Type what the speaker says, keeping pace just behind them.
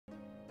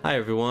Hi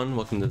everyone,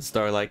 welcome to the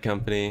Starlight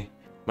Company.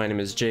 My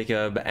name is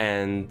Jacob,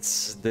 and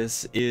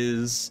this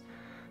is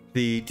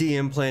the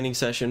DM planning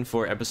session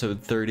for episode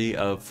 30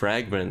 of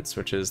Fragments,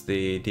 which is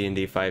the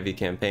D&D 5e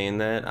campaign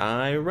that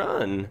I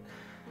run.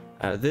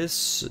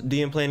 This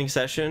DM planning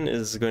session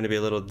is going to be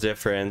a little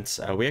different.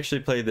 We actually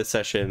played this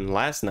session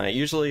last night.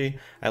 Usually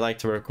I like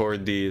to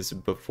record these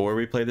before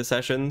we play the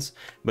sessions,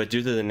 but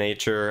due to the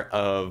nature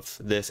of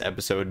this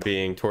episode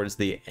being towards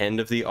the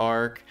end of the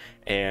arc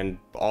and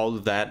all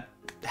of that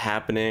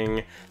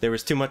happening, there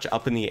was too much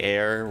up in the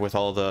air with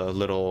all the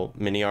little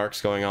mini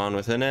arcs going on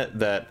within it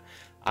that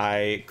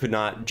I could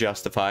not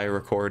justify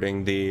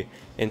recording the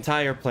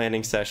entire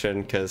planning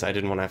session because I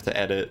didn't want to have to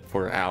edit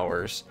for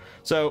hours.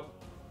 So,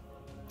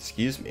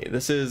 excuse me,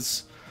 this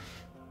is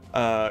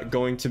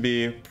going to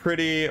be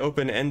pretty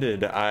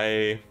open-ended.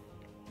 I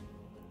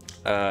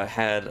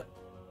had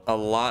a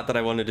lot that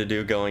I wanted to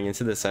do going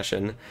into this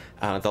session.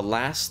 The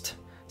last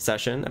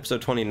session,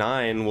 episode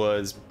 29,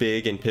 was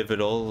big and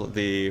pivotal.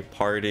 The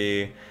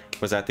party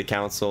was at the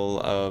council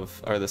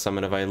of, or the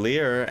summit of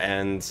Ilir,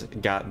 and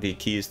got the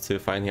keys to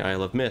find the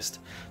Isle of Mist.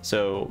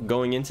 So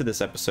going into this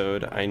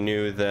episode, I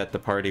knew that the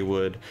party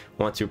would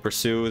want to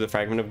pursue the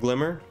Fragment of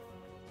Glimmer,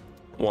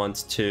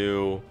 want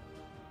to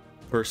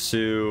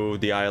pursue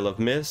the Isle of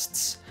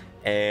Mists,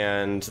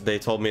 and they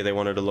told me they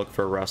wanted to look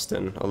for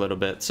Rustin a little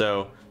bit,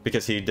 so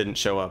because he didn't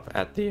show up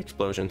at the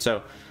explosion.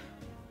 So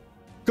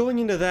going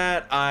into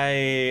that,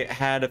 I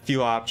had a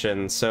few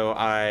options. So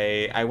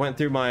I went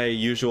through my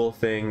usual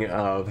thing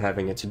of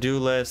having a to-do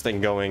list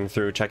and going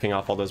through checking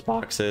off all those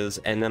boxes,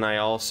 and then I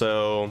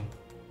also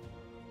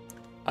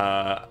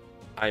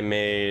I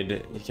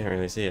made, you can't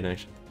really see it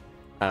actually,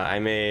 I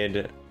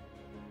made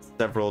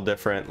several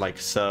different like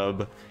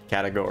sub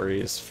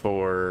categories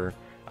for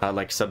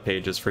like sub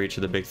pages for each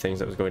of the big things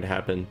that was going to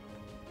happen.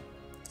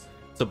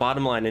 So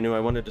bottom line, I knew I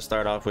wanted to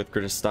start off with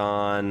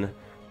Gristan,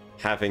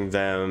 having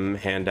them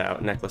hand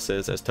out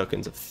necklaces as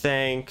tokens of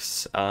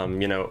thanks.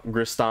 You know,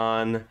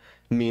 Gristan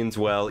means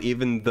well.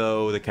 Even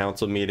though the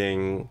council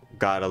meeting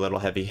got a little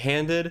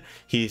heavy-handed,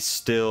 he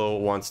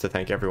still wants to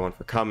thank everyone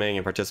for coming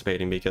and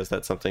participating, because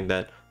that's something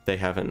that they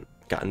haven't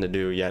gotten to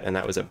do yet, and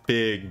that was a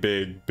big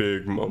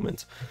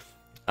moment.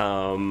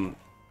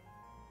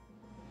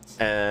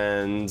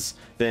 And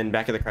then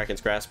back at the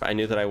Kraken's Grasp, I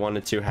knew that I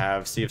wanted to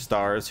have Sea of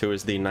Stars, who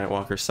is the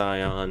Nightwalker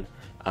Scion,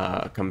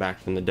 come back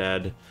from the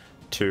dead,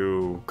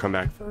 to come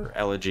back for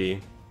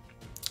Elegy,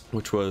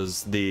 which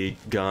was the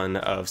gun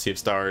of Sea of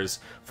Stars'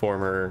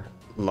 former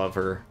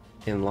lover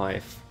in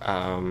life,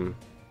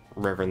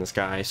 River in the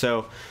Sky.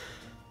 So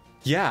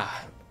yeah,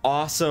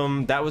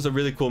 awesome. That was a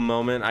really cool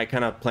moment. I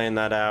kind of planned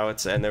that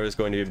out, and there was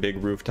going to be a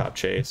big rooftop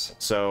chase.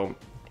 So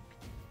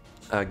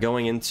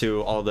going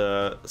into all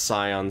the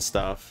Scion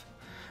stuff,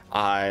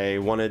 I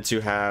wanted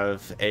to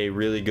have a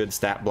really good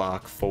stat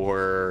block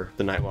for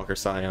the Nightwalker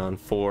Scion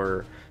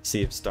for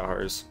Sea of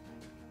Stars.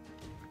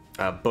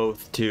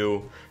 Both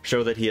to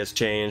show that he has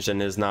changed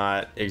and is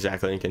not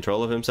exactly in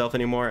control of himself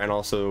anymore, and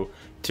also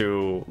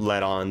to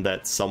let on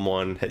that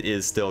someone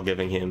is still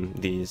giving him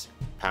these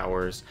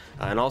powers.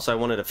 And also I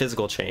wanted a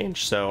physical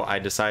change, so I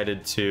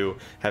decided to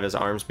have his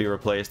arms be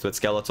replaced with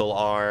skeletal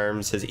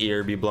arms, his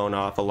ear be blown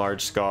off, a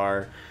large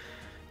scar.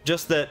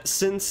 Just that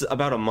since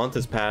about a month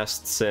has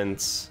passed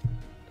since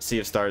Sea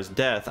of Stars'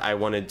 death, I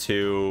wanted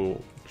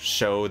to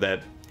show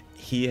that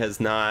he has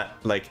not,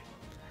 like,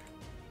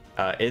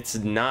 it's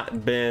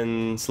not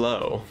been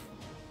slow.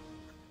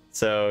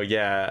 So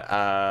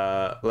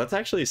yeah, let's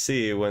actually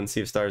see when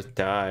Sea of Stars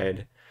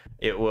died.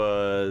 It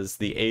was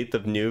the 8th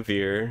of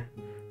Nuvir.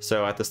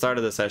 So at the start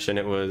of the session,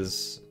 it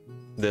was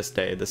this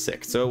day, the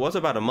 6th. So it was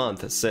about a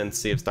month since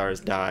Sea of Stars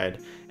died,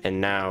 and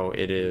now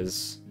it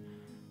is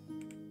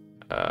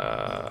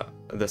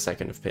the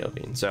 2nd of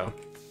Palebean. So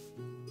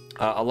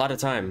a lot of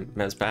time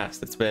has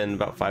passed. It's been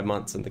about 5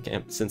 months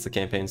since the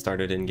campaign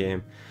started in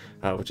game,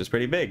 which is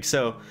pretty big.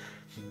 So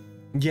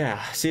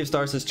yeah, Sea of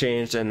Stars has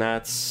changed, and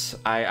that's,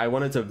 I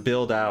wanted to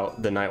build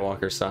out the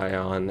Nightwalker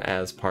Scion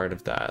as part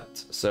of that.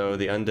 So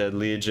the Undead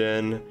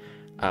Legion,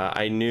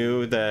 I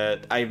knew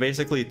that I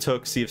basically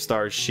took Sea of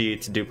Stars'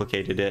 sheet,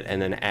 duplicated it,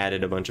 and then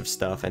added a bunch of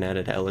stuff and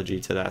added Elegy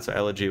to that. So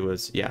Elegy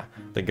was, yeah,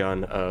 the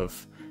gun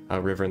of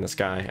River in the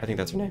Sky. I think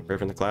that's her name,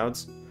 River in the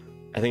Clouds?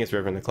 I think it's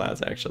River in the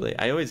Clouds, actually.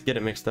 I always get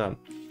it mixed up.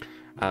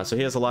 So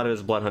he has a lot of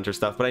his Bloodhunter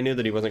stuff, but I knew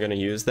that he wasn't going to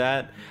use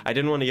that. I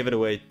didn't want to give it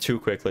away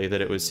too quickly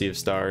that it was Sea of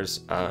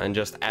Stars, and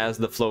just as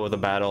the flow of the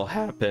battle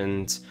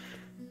happened,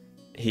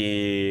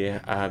 he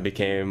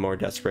became more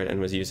desperate and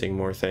was using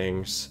more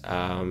things.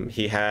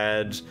 He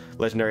had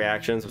legendary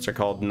actions, which are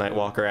called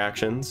Nightwalker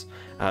actions.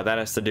 That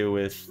has to do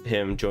with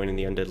him joining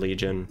the Undead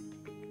Legion.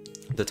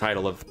 The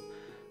title of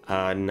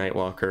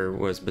Nightwalker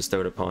was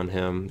bestowed upon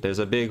him. There's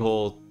a big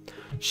whole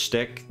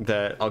shtick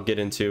that I'll get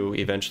into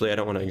eventually. I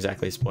don't want to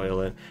exactly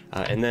spoil it.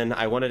 And then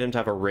I wanted him to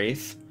have a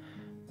Wraith.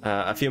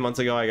 A few months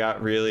ago, I got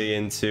really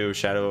into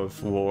Shadow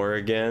of War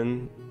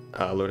again.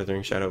 Lord of the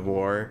Rings Shadow of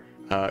War.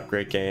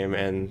 Great game,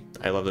 and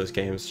I love those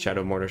games.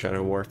 Shadow of Mordor, Shadow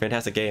of War,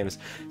 fantastic games.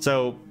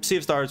 So Sea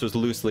of Stars was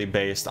loosely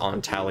based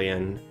on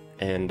Talion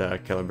and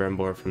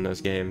Celebrimbor from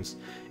those games.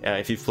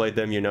 If you've played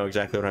them, you know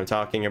exactly what I'm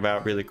talking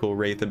about. Really cool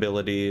wraith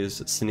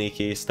abilities,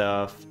 sneaky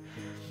stuff.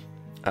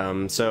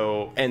 And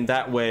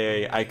that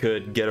way I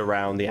could get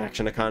around the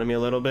action economy a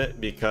little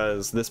bit,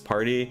 because this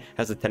party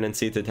has a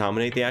tendency to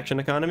dominate the action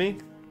economy.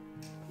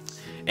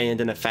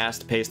 And in a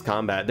fast-paced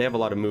combat, they have a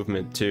lot of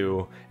movement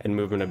too, and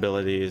movement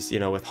abilities, you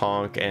know, with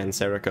Honk and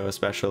Seriko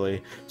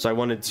especially. So I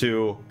wanted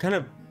to kind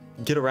of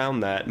get around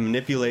that,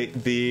 manipulate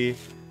the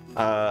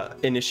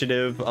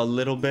initiative a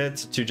little bit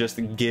to just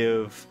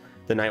give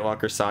the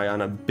Nightwalker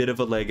Scion a bit of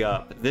a leg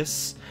up.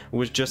 This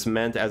was just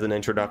meant as an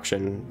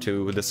introduction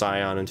to the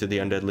Scion and to the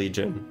Undead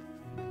Legion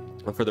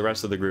for the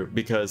rest of the group,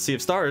 because Sea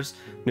of Stars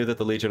knew that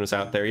the Legion was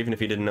out there, even if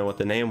he didn't know what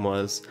the name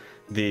was.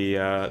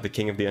 The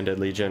King of the Undead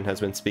Legion has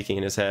been speaking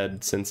in his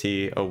head since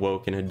he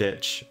awoke in a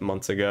ditch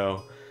months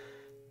ago.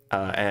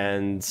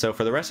 And so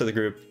for the rest of the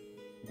group,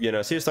 you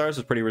know, Sea of Stars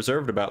was pretty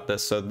reserved about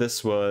this, so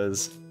this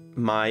was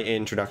my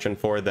introduction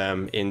for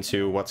them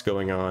into what's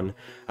going on.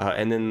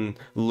 And then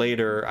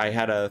later I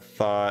had a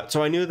thought,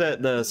 so I knew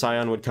that the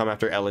Scion would come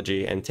after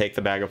Elegy and take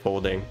the Bag of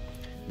Holding,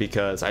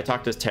 because I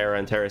talked to Tara,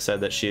 and Tara said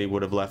that she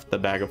would have left the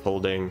Bag of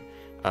Holding,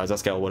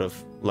 Zeskel would have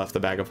left the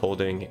Bag of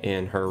Holding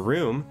in her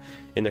room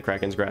in the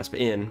Kraken's Grasp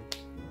Inn.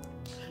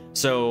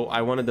 So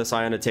I wanted the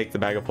Scion to take the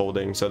Bag of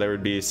Holding, so there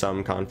would be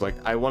some conflict.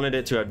 I wanted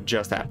it to have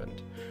just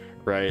happened,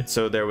 right?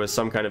 So there was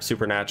some kind of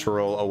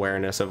supernatural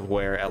awareness of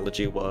where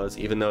Elegy was,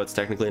 even though it's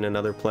technically in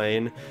another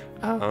plane.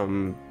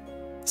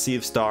 Sea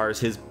of Stars,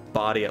 his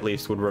body at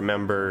least would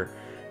remember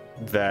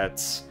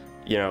that,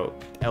 you know,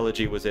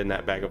 Elegy was in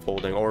that Bag of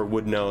Holding, or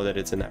would know that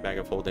it's in that Bag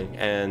of Holding,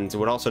 and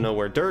would also know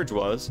where Dirge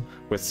was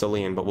with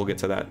Celine, but we'll get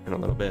to that in a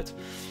little bit.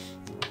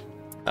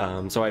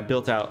 So I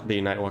built out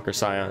the Nightwalker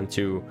Scion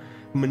to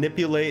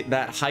manipulate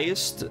that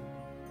heist,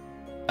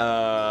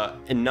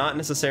 and not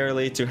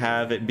necessarily to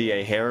have it be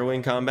a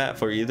harrowing combat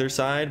for either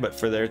side, but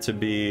for there to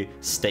be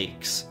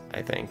stakes,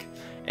 I think.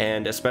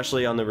 And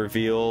especially on the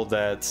reveal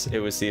that it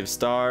was Sea of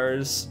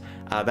Stars,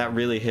 that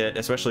really hit,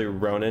 especially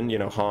Ronan, you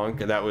know, Honk.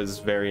 That was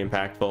very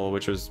impactful,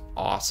 which was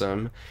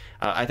awesome.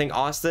 I think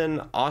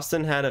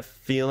Austin had a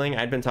feeling.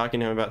 I'd been talking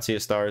to him about Sea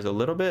of Stars a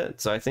little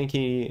bit, so I think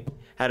he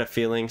had a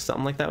feeling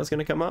something like that was going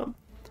to come up.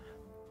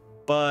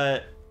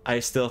 But I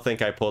still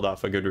think I pulled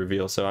off a good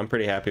reveal, so I'm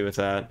pretty happy with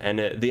that.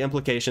 And the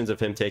implications of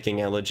him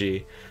taking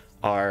Elegy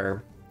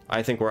are,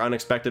 I think, were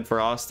unexpected for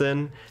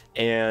Austin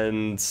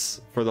and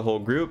for the whole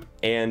group,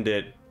 and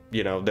it,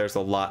 you know, there's a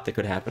lot that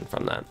could happen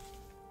from that.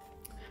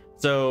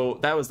 So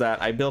that was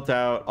that. I built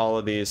out all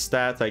of these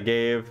stats. I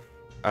gave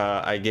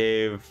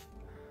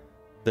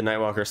the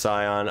Nightwalker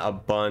Scion a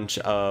bunch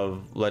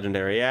of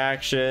legendary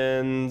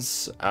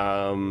actions,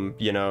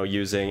 you know,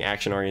 using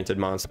action-oriented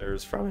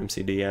monsters from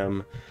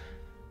MCDM.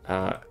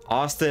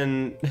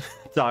 Austin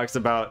talks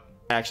about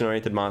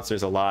action-oriented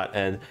monsters a lot,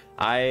 and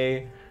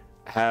I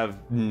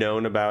have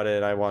known about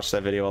it. I watched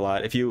that video a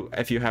lot. If you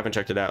haven't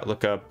checked it out,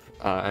 look up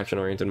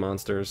Action-Oriented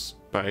Monsters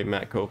by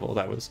Matt Koval.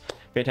 That was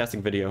a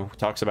fantastic video.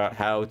 Talks about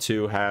how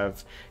to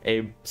have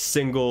a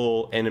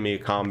single enemy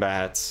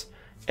combat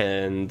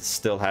and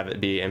still have it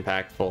be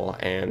impactful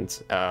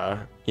and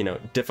you know,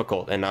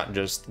 difficult, and not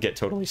just get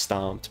totally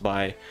stomped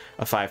by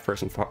a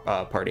 5-person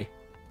party.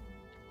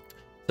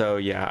 So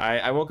yeah,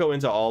 I won't go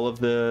into all of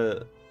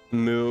the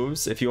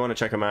moves. If you want to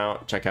check them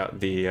out, check out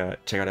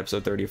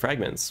episode 30 of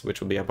Fragments, which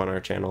will be up on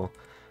our channel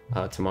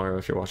tomorrow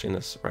if you're watching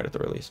this right at the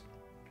release.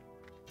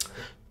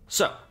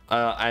 So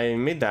I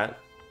made that.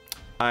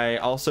 I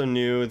also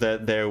knew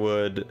that there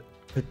would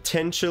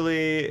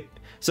potentially,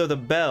 so the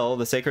bell,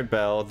 the sacred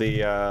bell,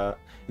 the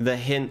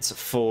hint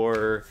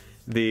for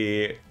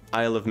the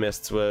Isle of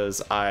Mists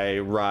was I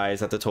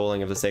rise at the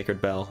tolling of the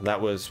sacred bell.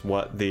 That was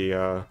what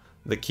the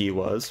key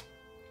was.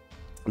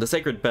 The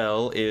sacred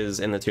bell is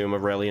in the tomb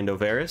of Relian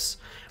Dovaris,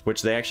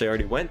 which they actually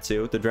already went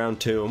to. The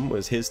drowned tomb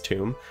was his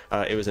tomb.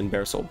 It was in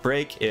Bearsoul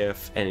Break,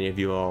 if any of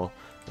you all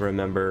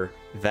remember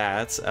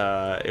that.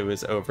 It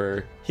was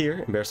over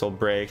here in Bearsoul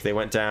Break. They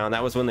went down.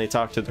 That was when they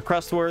talked to the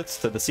Crustworths,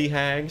 to the Sea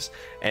Hags,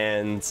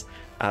 and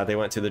they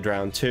went to the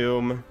drowned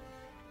tomb,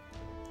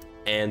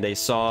 and they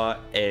saw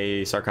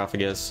a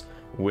sarcophagus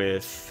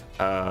with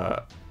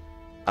a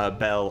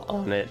bell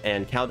on it,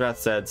 and Kaldrath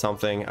said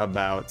something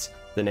about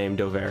the name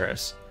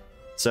Dovaris.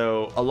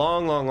 So a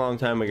long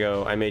time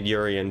ago, I made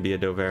Urian be a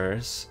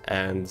Dovaris,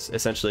 and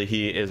essentially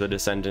he is a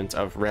descendant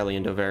of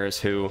Relian Dovaris,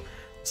 who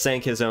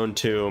sank his own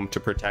tomb to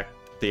protect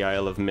the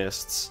Isle of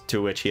Mists,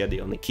 to which he had the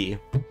only key.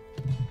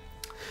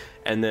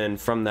 And then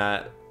from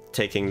that,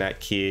 taking that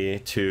key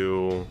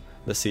to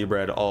the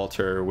Seabread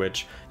altar,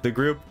 which the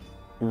group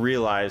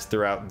realized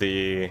throughout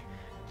the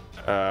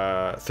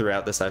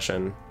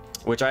session,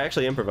 which I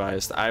actually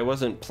improvised. I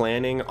wasn't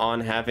planning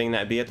on having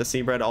that be at the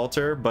Seabread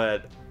altar,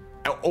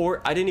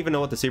 or I didn't even know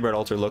what the Seabread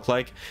altar looked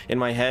like. In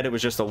my head, it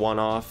was just a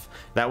one-off.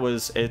 That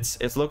was,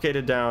 it's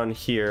located down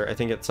here. I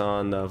think it's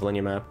on the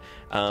Valenia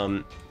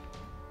map.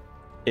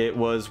 It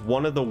was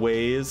one of the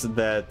ways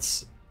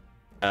that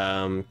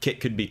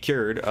Kit could be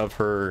cured of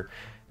her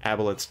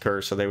Aboleth's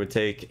curse. So they would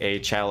take a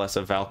chalice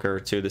of Valkyr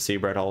to the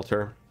Seabread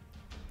altar,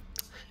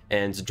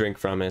 and drink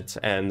from it,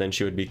 and then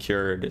she would be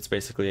cured. It's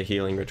basically a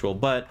healing ritual.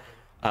 But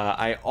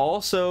I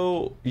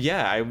also,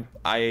 yeah,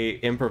 I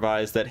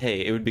improvised that,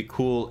 hey, it would be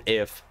cool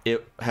if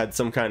it had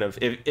some kind of,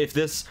 if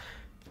this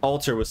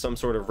altar was some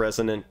sort of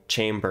resonant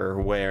chamber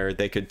where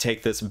they could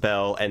take this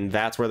bell, and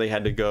that's where they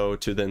had to go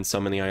to then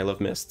summon the Isle of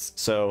Mists.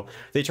 So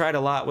they tried a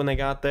lot when they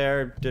got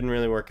there, didn't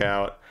really work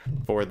out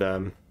for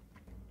them.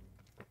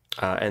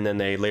 And then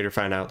they later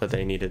found out that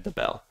they needed the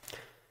bell.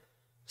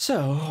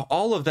 So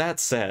all of that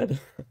said,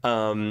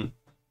 let's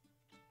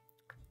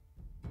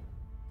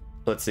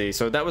see.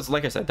 So that was,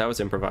 like I said, that was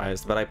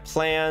improvised, but I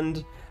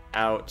planned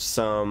out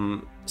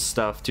some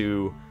stuff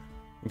to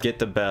get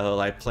the bell.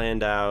 I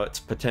planned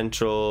out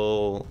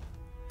potential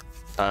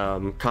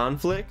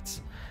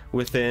conflict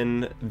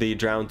within the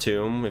drowned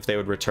tomb if they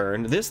would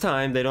return. This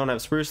time they don't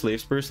have Spruce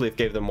Leaf. Spruce Leaf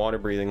gave them water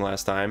breathing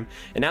last time,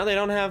 and now they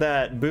don't have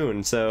that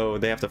boon, so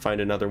they have to find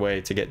another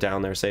way to get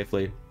down there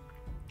safely.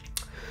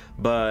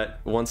 But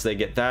once they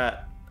get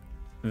that,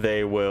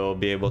 they will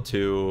be able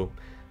to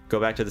go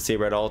back to the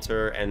Seabread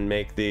altar and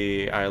make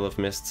the Isle of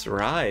Mists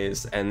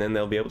rise, and then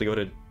they'll be able to go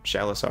to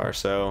Shalasar.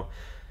 So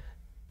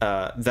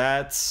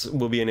that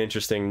will be an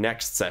interesting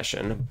next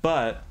session.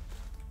 But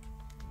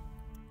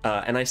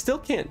and I still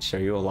can't show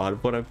you a lot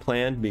of what I've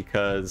planned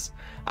because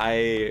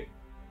I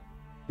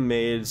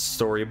made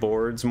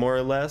storyboards more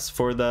or less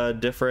for the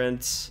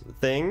different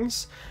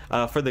things.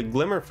 For the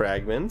Glimmer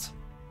Fragment,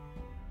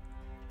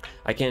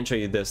 I can't show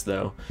you this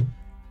though.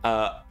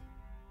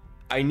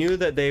 I knew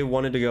that they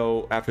wanted to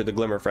go after the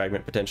Glimmer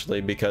Fragment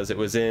potentially because it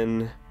was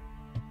in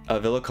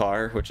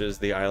Villicar, which is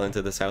the island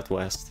to the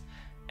southwest.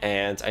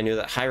 And I knew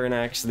that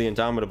Hyronax the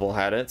Indomitable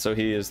had it, so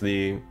he is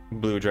the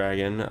blue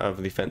dragon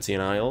of the Fencian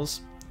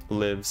Isles.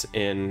 Lives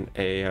in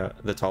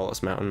the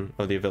tallest mountain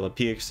of the Avila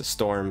Peaks,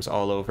 storms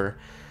all over.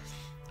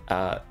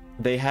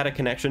 They had a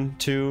connection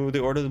to the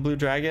Order of the Blue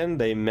Dragon.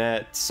 They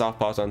met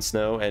Softpaws on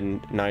Snow and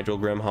Nigel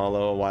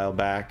Grimhollow a while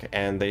back,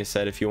 and they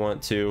said if you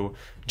want to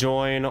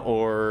join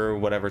or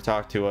whatever,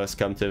 talk to us,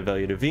 come to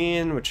Velia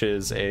Divine, which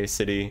is a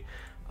city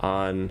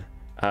on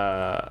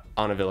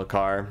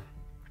Villicar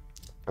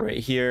right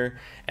here,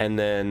 and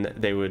then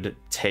they would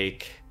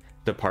take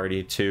the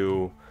party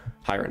to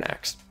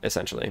Hyronax,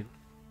 essentially.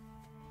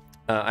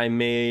 I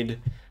made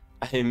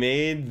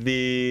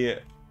the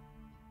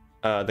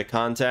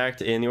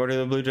contact in the Order of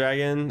the Blue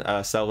Dragon,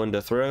 Selwyn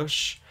de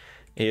Throche.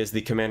 He is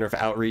the commander of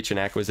outreach and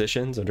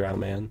acquisitions, a drow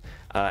man.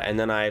 And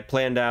then I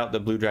planned out the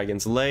Blue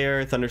Dragon's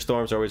lair.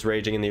 Thunderstorms are always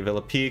raging in the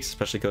Avila Peaks,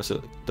 especially close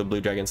to the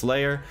Blue Dragon's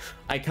lair.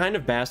 I kind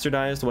of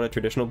bastardized what a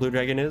traditional Blue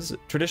Dragon is.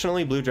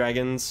 Traditionally, Blue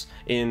Dragons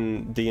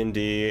in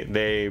D&D,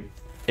 they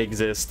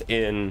exist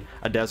in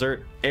a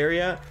desert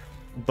area.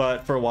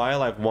 But for a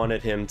while, I've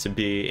wanted him to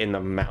be in the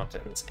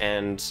mountains.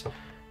 And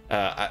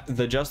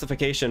the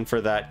justification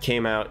for that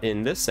came out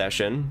in this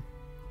session,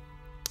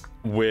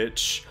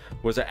 which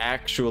was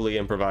actually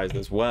improvised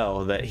as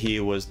well, that he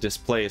was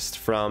displaced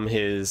from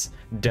his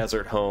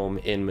desert home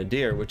in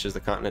Madeir, which is the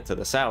continent to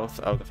the south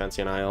of the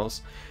Fencian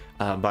Isles,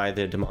 by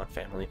the Demont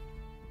family.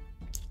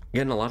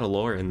 Getting a lot of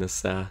lore in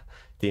this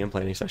DM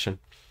planning session.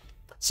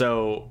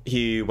 So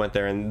he went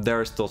there, and there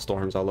are still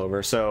storms all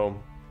over. So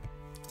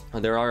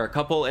there are a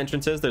couple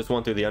entrances. There's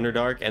one through the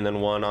Underdark, and then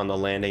one on the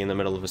landing in the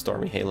middle of a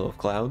stormy halo of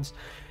clouds.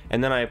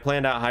 And then I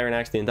planned out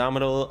Hyronax the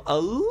Indomitable a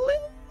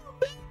little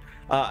bit.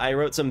 I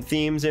wrote some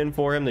themes in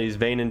for him. That he's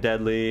vain and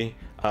deadly,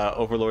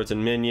 overlords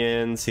and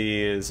minions.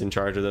 He is in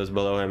charge of those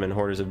below him, and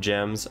hoarders of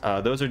gems.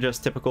 Those are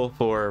just typical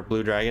for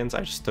blue dragons.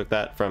 I just took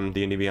that from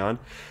D&D Beyond.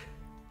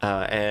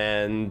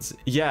 And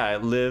yeah,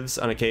 it lives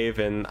on a cave,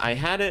 and I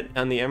had it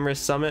on the Emrys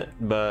Summit,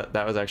 but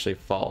that was actually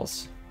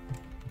false.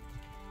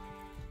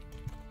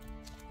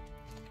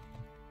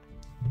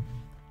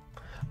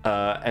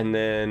 And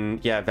then,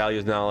 yeah,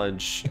 values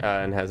knowledge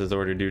and has his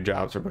order to do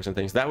jobs for books and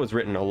things. That was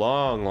written a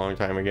long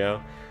time ago.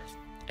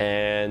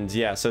 And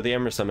yeah, so the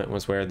Emrys Summit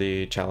was where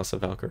the Chalice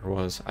of Velcro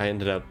was. I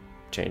ended up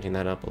changing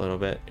that up a little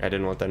bit. I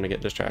didn't want them to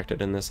get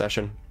distracted in this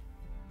session.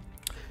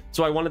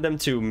 So I wanted them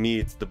to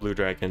meet the Blue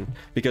Dragon,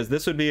 because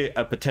this would be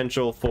a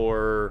potential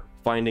for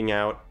finding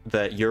out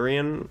that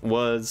Urien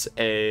was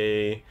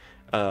a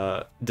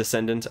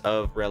descendant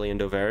of Relian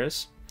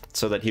Dovaris,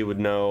 so that he would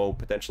know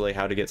potentially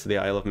how to get to the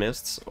Isle of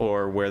Mists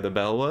or where the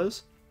bell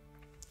was,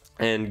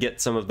 and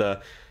get some of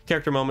the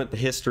character moment, the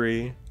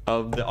history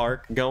of the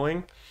arc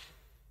going.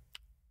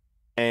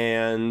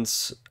 And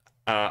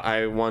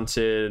I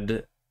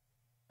wanted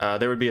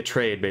there would be a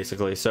trade,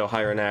 basically. So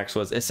Hyronax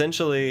was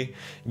essentially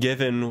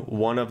given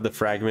one of the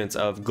fragments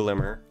of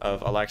Glimmer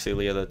of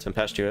Alaxilia the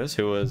Tempestuous,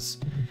 who was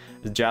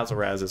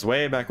Jazilraz's,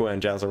 way back when,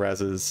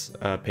 Jazilraz's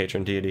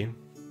patron deity.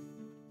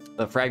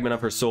 A fragment of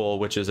her soul,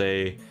 which is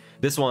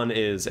this one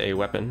is a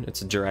weapon.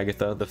 It's a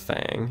Jaragatha the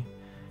Fang.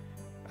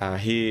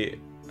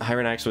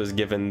 Hyronax was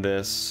given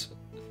this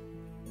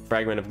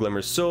fragment of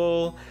Glimmer's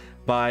soul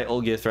by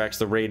Olgiathrax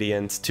the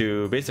Radiant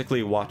to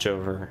basically watch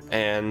over.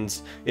 And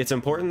it's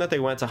important that they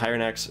went to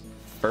Hyronax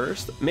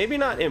first. Maybe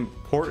not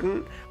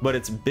important, but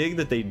it's big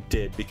that they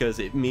did, because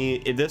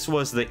this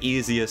was the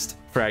easiest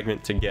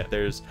fragment to get.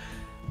 There's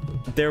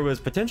there was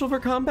potential for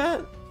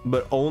combat,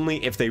 but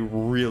only if they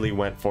really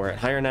went for it.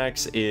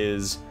 Hyrenax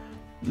is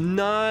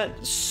not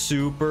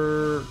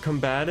super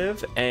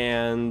combative,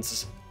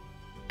 and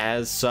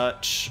as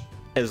such,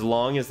 as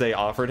long as they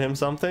offered him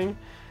something,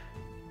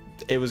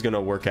 it was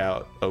gonna work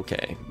out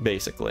okay,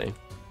 basically.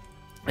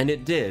 And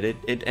it did.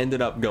 It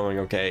ended up going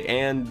okay,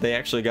 and they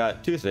actually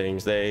got two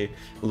things. They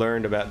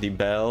learned about the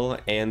bell,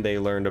 and they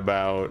learned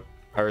about,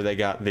 or they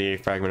got the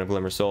fragment of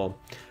Glimmer Soul.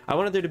 I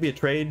wanted there to be a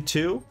trade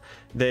too.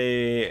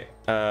 They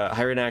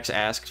Hyrenax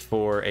asked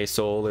for a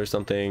soul or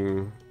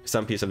something,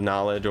 some piece of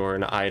knowledge or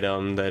an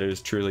item that is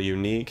truly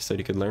unique, so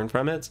he could learn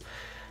from it.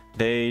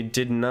 They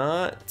did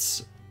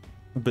not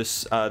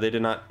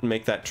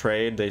make that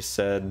trade. They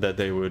said that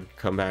they would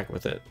come back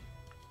with it.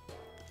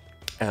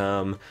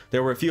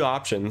 There were a few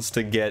options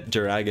to get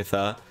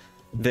Jaragatha.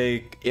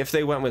 If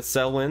they went with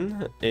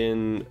Selwyn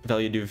in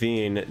Value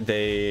Duvine,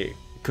 they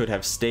could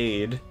have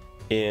stayed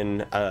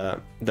in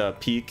the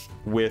peak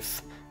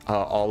with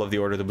all of the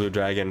Order of the Blue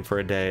Dragon for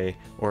a day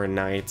or a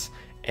night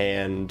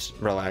and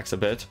relax a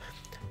bit.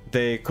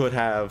 They could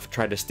have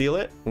tried to steal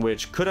it,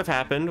 which could have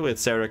happened with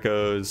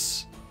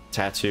Seriko's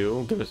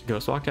tattoo,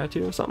 Ghostwalk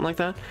tattoo or something like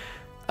that.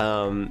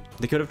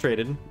 They could have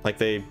traded, like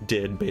they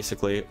did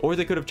basically, or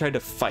they could have tried to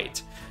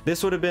fight.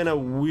 This would have been a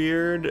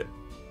weird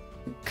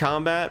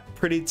combat,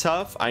 pretty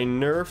tough. I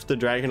nerfed the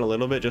dragon a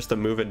little bit just to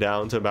move it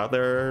down to about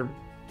their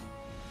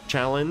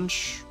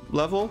challenge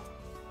level.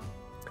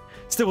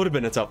 Still would have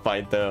been a tough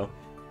fight though.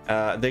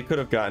 They could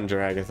have gotten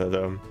Jaragatha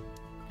though,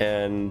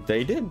 and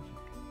they did.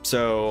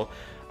 So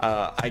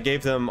I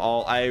gave them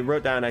all, I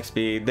wrote down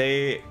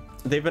XP.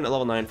 They've been at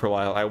level 9 for a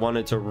while. I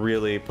wanted to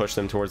really push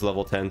them towards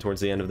level 10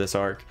 towards the end of this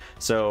arc.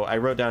 So I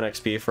wrote down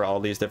XP for all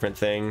these different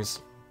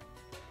things,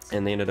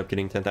 and they ended up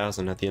getting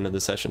 10,000 at the end of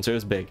the session. So it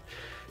was big.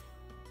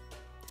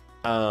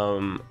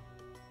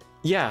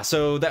 Yeah,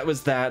 so that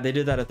was that. They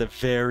did that at the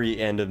very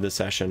end of the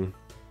session.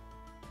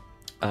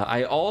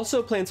 I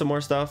also planned some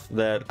more stuff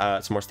that,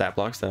 some more stat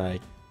blocks that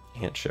I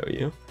can't show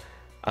you.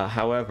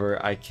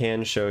 However, I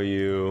can show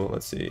you,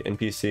 let's see,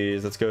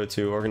 NPCs. Let's go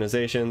to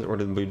organizations,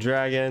 Order of the Blue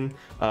Dragon.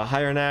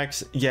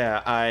 Hyrenax,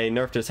 yeah, I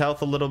nerfed his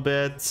health a little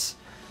bit.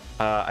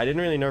 I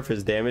didn't really nerf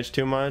his damage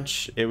too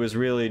much. It was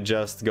really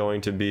just going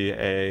to be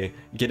a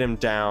get him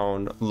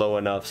down low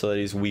enough so that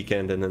he's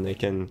weakened and then they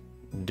can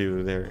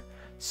do their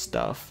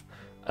stuff.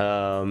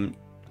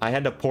 I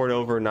had to port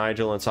over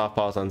Nigel and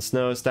Softpaws on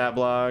Snow stat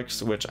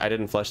blocks, which I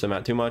didn't flesh them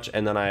out too much,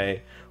 and then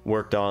I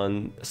worked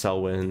on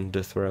Selwyn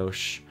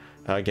Dethrosh.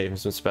 Gave him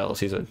some spells.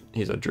 He's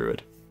a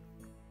druid.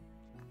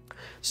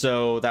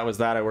 So that was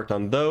that. I worked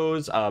on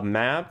those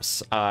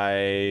maps.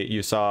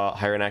 You saw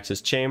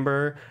Hyrenax's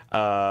chamber.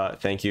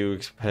 Thank you,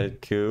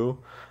 Pedku.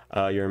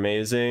 You're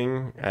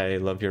amazing. I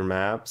love your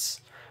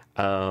maps.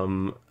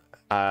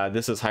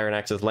 This is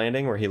Hyrenax's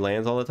landing, where he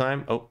lands all the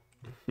time. Oh,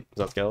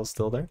 Zuthgel's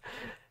still there.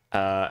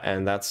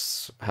 And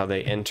that's how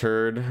they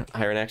entered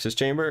Hyrenax's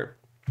chamber.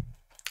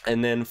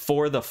 And then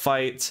for the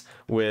fight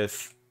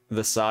with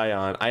the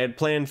Scion, I had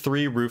planned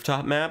 3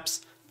 rooftop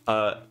maps.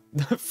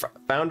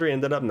 Foundry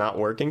ended up not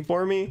working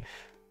for me,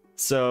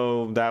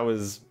 so that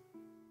was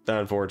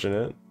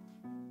unfortunate.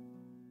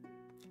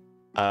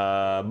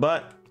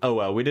 But oh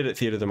well, we did it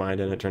Theater of the Mind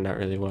and it turned out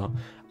really well.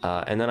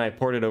 And then I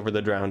ported over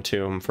the Drowned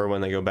Tomb for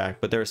when they go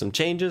back, but there are some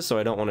changes, so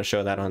I don't want to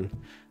show that on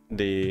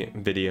the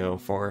video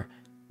for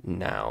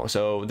now.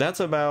 So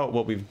that's about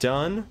what we've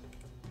done.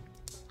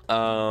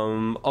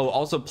 Oh,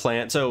 also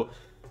planned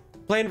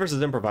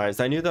versus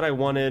improvised. I knew that I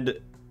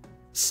wanted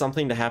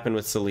something to happen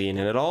with Celine,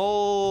 and it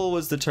all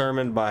was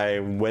determined by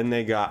when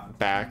they got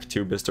back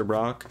to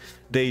Bisterbrock.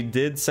 They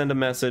did send a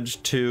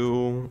message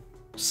to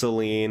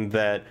Celine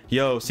that,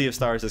 yo, Sea of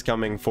Stars is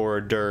coming for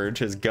Dirge,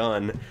 his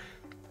gun.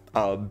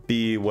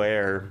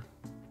 Beware.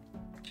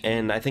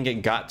 And I think it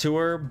got to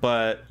her,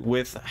 but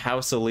with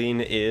how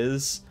Celine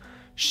is,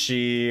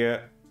 she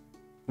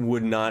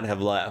would not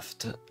have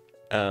left.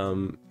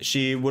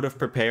 She would have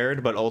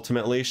prepared, but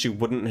ultimately she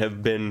wouldn't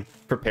have been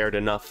prepared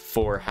enough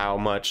for how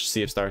much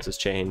Sea of Stars has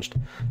changed.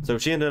 So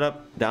she ended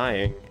up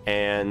dying,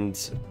 and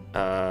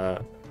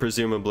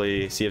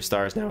presumably Sea of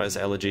Stars now has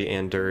Elegy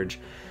and Dirge.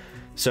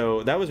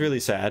 So that was really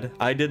sad.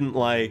 I didn't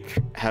like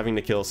having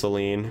to kill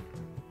Celine,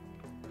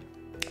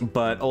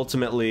 but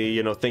ultimately,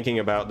 you know, thinking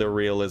about the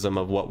realism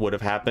of what would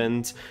have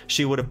happened,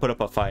 she would have put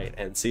up a fight,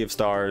 and Sea of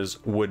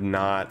Stars would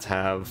not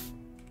have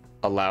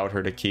allowed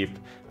her to keep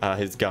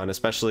his gun,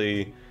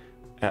 especially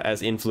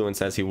as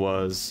influenced as he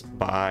was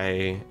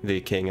by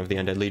the King of the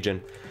Undead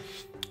Legion.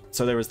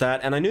 So there was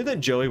that, and I knew that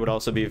Joey would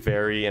also be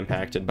very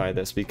impacted by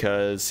this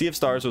because Sea of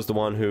Stars was the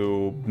one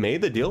who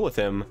made the deal with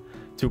him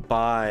to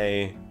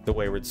buy the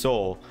Wayward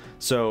Soul.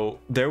 So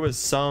there was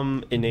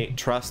some innate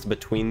trust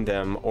between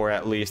them, or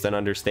at least an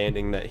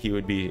understanding that he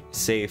would be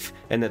safe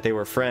and that they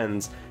were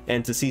friends.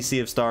 And to see Sea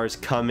of Stars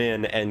come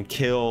in and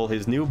kill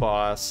his new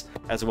boss,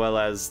 as well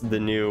as the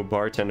new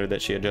bartender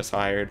that she had just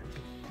hired,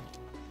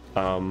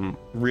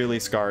 really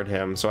scarred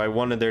him. So I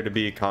wanted there to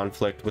be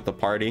conflict with the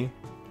party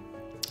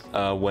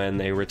when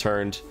they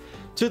returned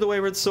to the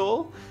Wayward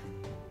Soul.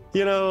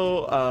 you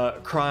know,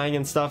 crying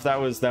and stuff. That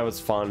was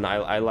fun.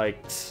 I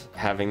liked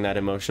having that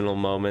emotional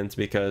moment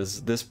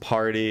because this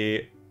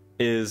party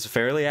is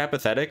fairly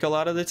apathetic a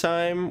lot of the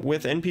time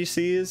with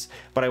NPCs,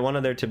 but I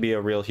wanted there to be a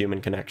real human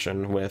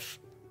connection with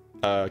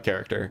a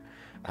character.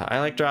 I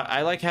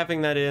like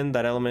having that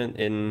element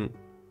in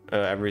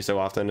every so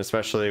often,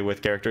 especially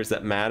with characters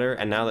that matter.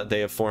 And now that they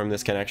have formed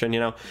this connection, you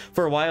know,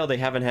 for a while they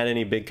haven't had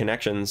any big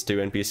connections to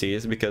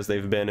NPCs because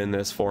they've been in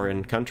this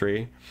foreign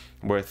country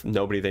with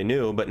nobody they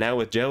knew. But now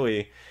with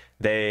Joey,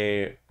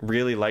 they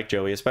really like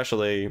Joey,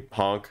 especially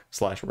Honk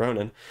 /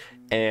 Ronan,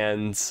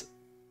 and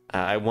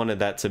I wanted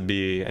that to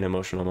be an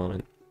emotional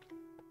moment,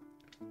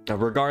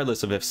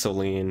 regardless of if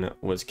Celine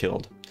was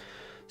killed.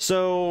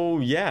 So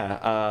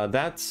yeah,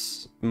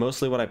 that's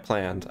mostly what I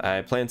planned.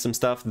 I planned some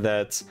stuff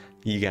that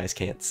you guys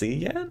can't see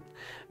yet.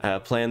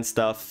 Planned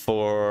stuff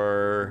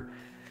for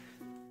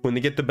when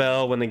they get the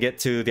bell, when they get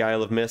to the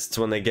Isle of Mists,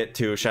 when they get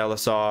to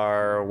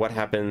Shalasar, what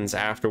happens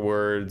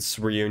afterwards,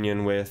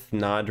 reunion with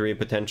Nadri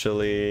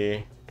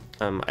potentially.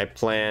 I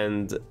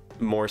planned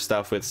more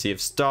stuff with Sea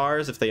of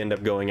Stars if they end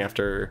up going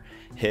after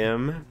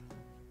him,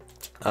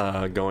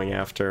 going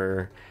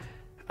after,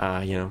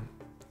 you know,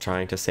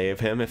 trying to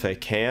save him if they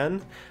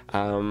can.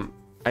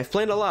 I've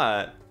planned a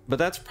lot, but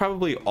that's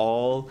probably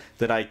all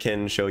that I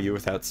can show you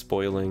without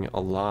spoiling a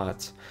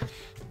lot.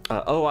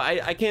 Oh,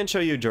 I can show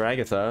you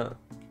Dragatha.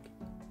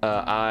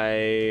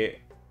 I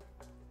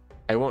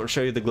won't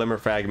show you the Glimmer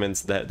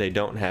fragments that they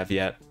don't have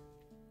yet.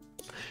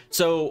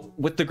 So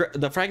with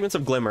the fragments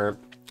of Glimmer,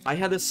 I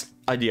had this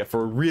idea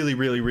for a really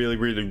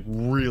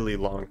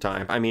long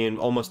time. I mean,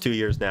 almost 2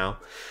 years now,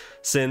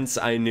 since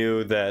I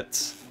knew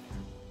that,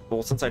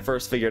 well, since I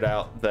first figured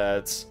out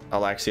that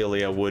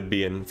Alaxialia would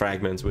be in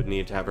Fragments, would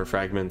need to have her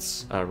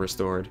fragments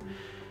restored.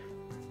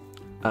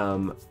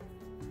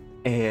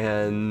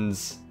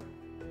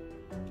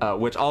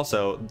 Which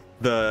also,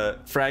 the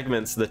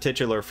fragments, the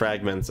titular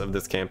fragments of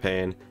this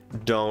campaign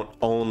don't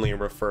only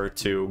refer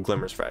to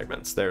Glimmer's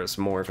fragments. There's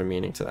more of a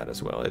meaning to that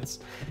as well. It's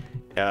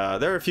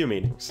there are a few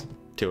meanings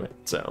to it,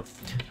 so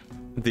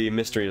the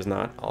mystery is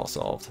not all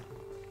solved.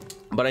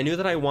 But I knew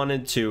that I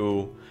wanted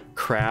to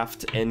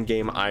craft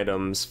endgame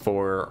items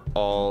for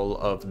all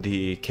of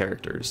the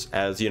characters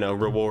as, you know,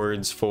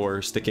 rewards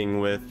for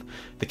sticking with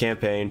the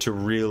campaign, to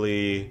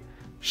really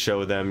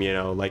show them, you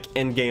know, like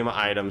endgame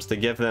items to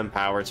give them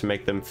power, to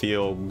make them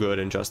feel good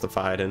and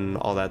justified and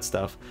all that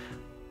stuff.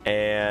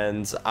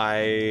 And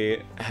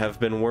I have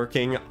been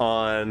working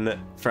on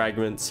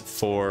fragments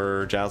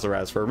for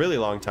Jazzaraz for a really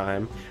long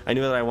time. I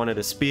knew that I wanted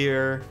a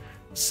spear,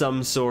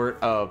 some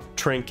sort of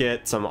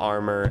trinket, some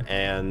armor,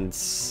 and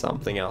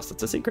something else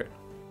that's a secret,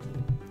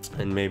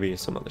 and maybe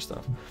some other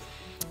stuff.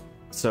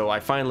 So I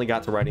finally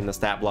got to writing the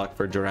stat block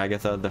for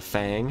Dragatha the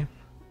Fang.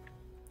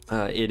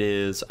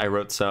 I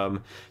wrote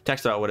some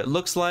text about what it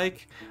looks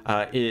like.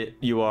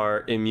 You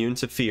are immune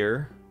to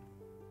fear.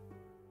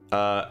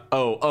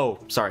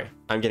 Sorry,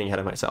 I'm getting ahead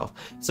of myself.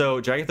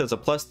 So Dragatha is a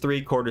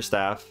 +3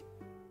 quarterstaff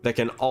that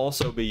can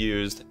also be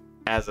used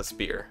as a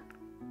spear.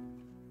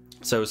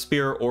 So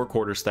spear or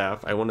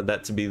quarterstaff, I wanted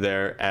that to be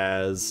there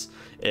as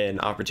an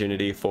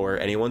opportunity for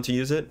anyone to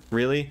use it,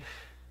 really.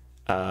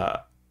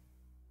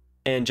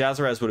 And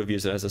Jazzaraz would have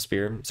used it as a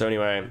spear. So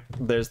anyway,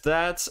 there's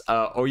that.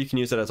 Or you can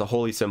use it as a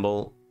holy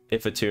symbol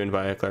if attuned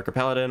by a cleric or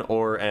paladin,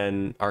 or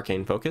an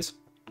arcane focus.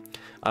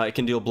 It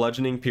can deal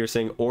bludgeoning,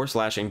 piercing, or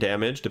slashing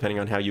damage depending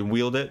on how you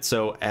wield it.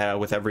 So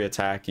with every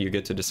attack you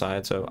get to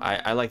decide. So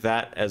I like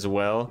that as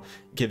well.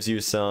 Gives you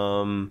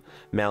some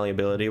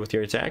malleability with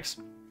your attacks.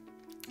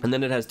 And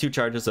then it has 2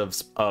 charges of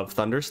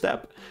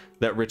Thunderstep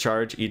that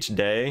recharge each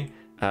day.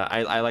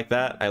 I like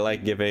that. I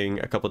like giving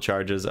a couple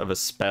charges of a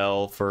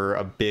spell for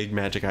a big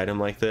magic item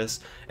like this,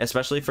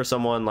 especially for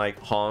someone like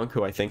Honk,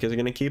 who I think is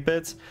going to keep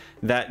it.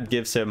 That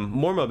gives him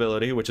more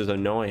mobility, which is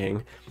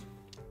annoying,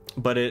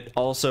 but it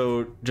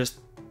also just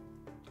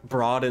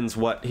broadens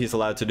what he's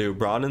allowed to do,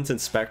 broadens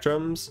his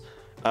spectrums.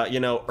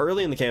 You know,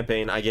 early in the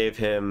campaign, I gave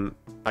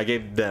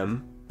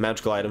them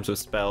magical items with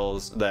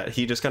spells that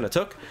he just kind of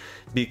took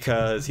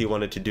because he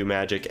wanted to do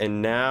magic,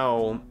 and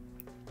now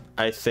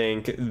I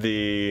think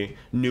the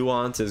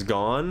nuance is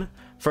gone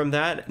from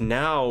that.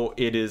 Now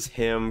it is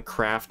him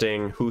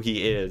crafting who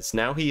he is.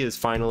 Now he is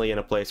finally in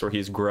a place where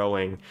he's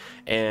growing,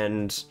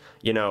 and,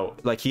 you know,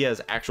 like, he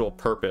has actual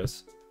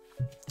purpose.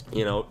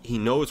 You know, he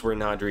knows where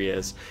Nadri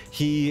is.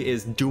 He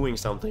is doing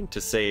something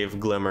to save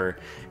Glimmer,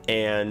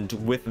 and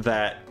with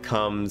that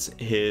comes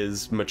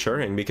his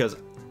maturing, because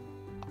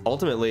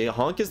ultimately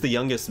Honk is the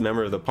youngest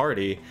member of the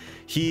party.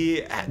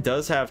 He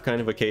does have kind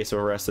of a case of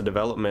arrested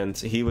development.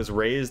 He was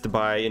raised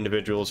by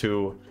individuals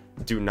who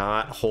do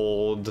not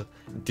hold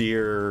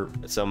dear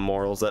some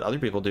morals that other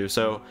people do.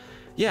 So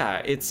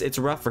yeah, it's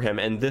rough for him,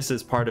 and this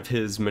is part of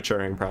his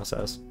maturing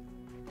process.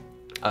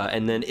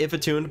 And then if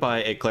attuned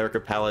by a cleric or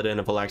paladin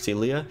of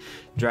Alaxialia,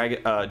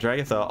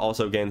 Dragatha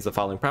also gains the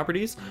following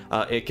properties.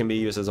 It can be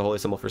used as a holy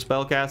symbol for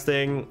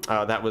spellcasting.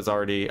 That was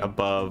already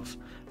above.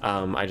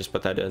 I just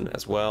put that in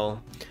as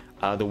well.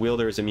 The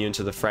wielder is immune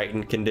to the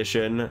frightened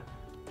condition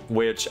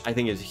which I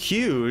think is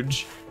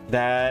huge.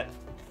 That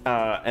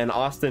and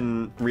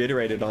Austin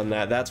reiterated on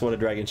that. That's what a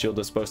Dragon Shield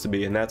is supposed to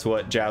be, and that's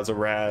what Jazza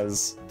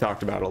Raz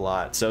talked about a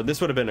lot. So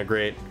this would have been a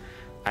great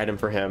item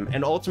for him.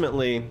 And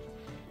ultimately,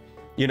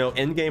 you know,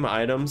 in-game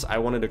items, I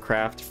wanted to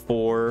craft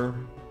 4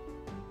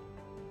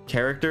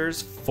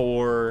 characters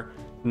for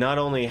not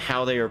only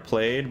how they are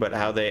played, but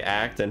how they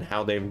act and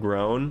how they've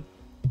grown,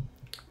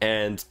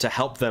 and to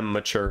help them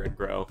mature and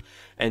grow.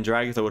 And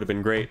Dragatha would have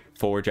been great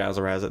for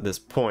Jazza Raz at this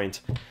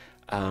point.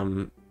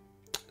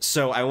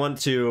 So I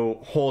want to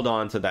hold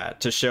on to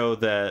that to show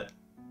that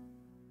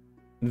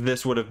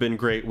this would have been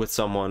great with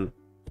someone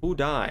who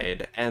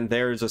died, and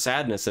there's a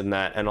sadness in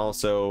that, and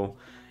also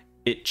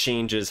it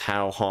changes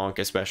how Honk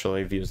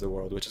especially views the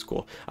world, which is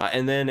cool.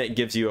 And then it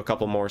gives you a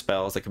couple more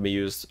spells that can be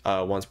used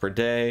once per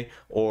day,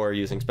 or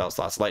using spell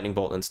slots, Lightning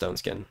Bolt and Stone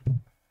Skin.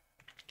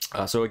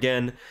 So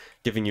again,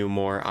 giving you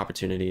more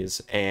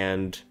opportunities.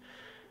 And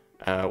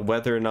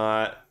whether or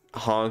not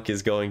Honk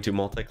is going to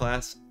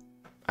multi-class,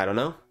 I don't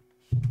know.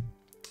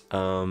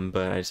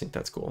 But I just think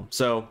that's cool.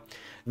 So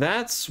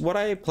that's what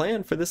I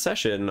planned for this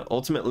session.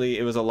 Ultimately,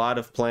 it was a lot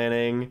of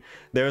planning.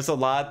 There's a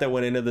lot that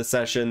went into the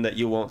session that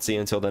you won't see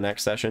until the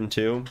next session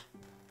too.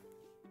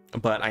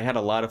 But I had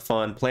a lot of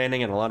fun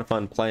planning and a lot of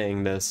fun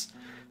playing this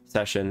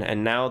session.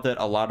 And now that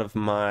a lot of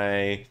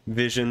my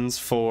visions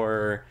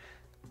for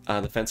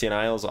the Fencian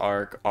Isles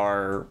arc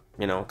are,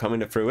 you know, coming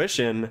to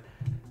fruition,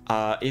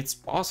 it's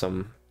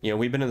awesome. You know,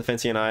 we've been in the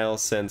Fencian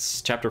Isles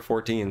since chapter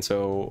 14,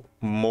 so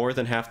more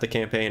than half the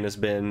campaign has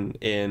been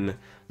in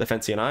the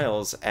Fencian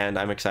Isles, and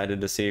I'm excited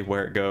to see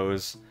where it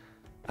goes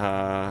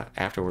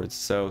afterwards.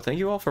 So thank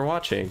you all for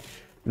watching.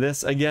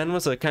 This, again,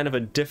 was a kind of a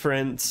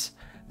different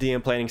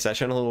DM planning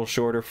session, a little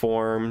shorter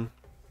form.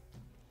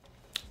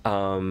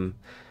 And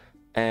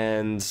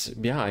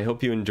yeah, I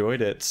hope you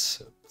enjoyed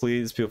it.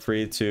 Please feel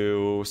free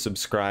to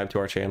subscribe to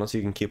our channel so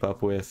you can keep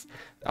up with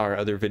our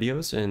other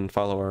videos, and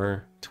follow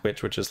our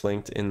Twitch, which is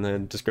linked in the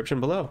description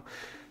below.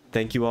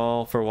 Thank you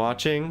all for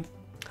watching.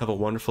 Have a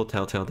wonderful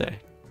Telltale day.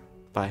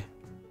 Bye.